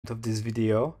of this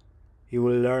video, you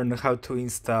will learn how to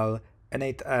install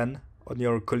n8n on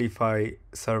your Coolify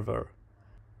server.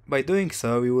 By doing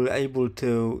so, you will be able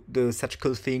to do such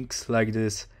cool things like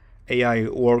this AI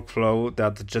workflow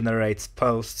that generates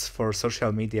posts for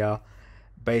social media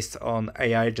based on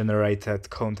AI generated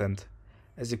content.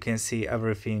 As you can see,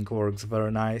 everything works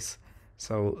very nice.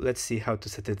 So let's see how to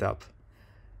set it up.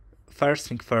 First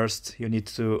thing first, you need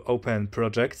to open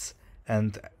projects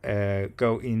and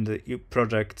go in the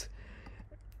project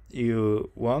you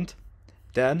want.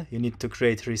 Then you need to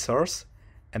create resource,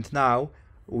 and now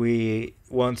we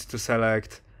want to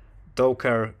select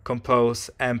Docker compose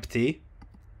empty.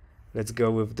 Let's go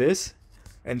with this,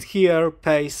 and here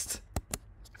paste,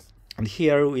 and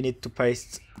here we need to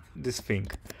paste this thing.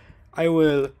 I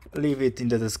will leave it in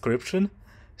the description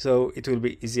so it will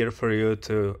be easier for you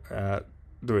to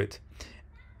do it.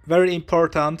 Very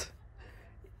important,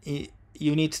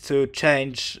 you need to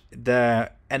change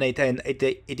the n8n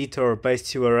editor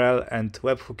based URL and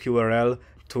webhook URL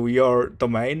to your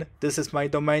domain. This is my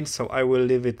domain, so I will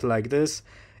leave it like this.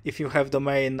 If you have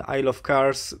domain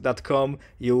ilovecars.com,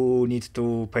 you need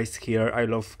to paste here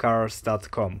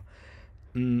ilovecars.com.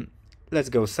 Let's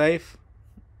go save.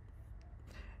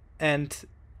 And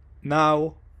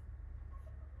now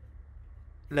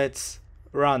let's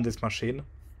run this machine.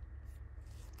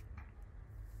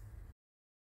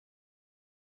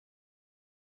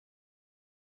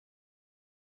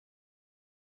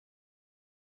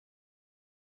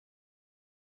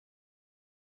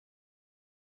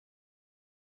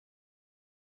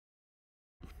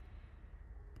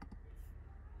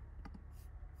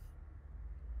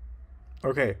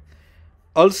 Okay.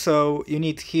 Also, you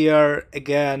need here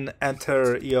again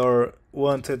enter your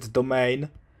wanted domain.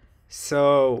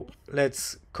 So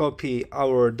let's copy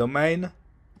our domain,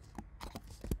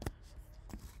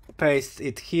 paste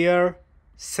it here,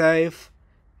 save.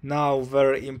 Now,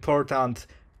 very important,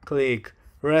 click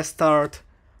restart,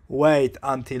 wait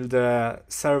until the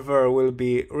server will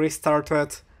be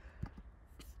restarted.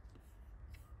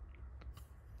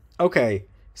 Okay,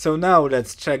 so now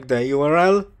let's check the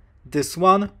URL, this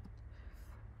one,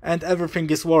 and everything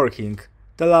is working.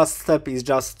 The last step is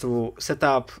just to set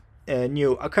up a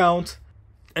new account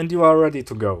and you are ready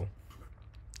to go.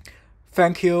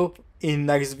 Thank you. In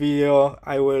next video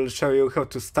I will show you how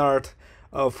to start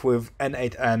off with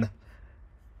n8n.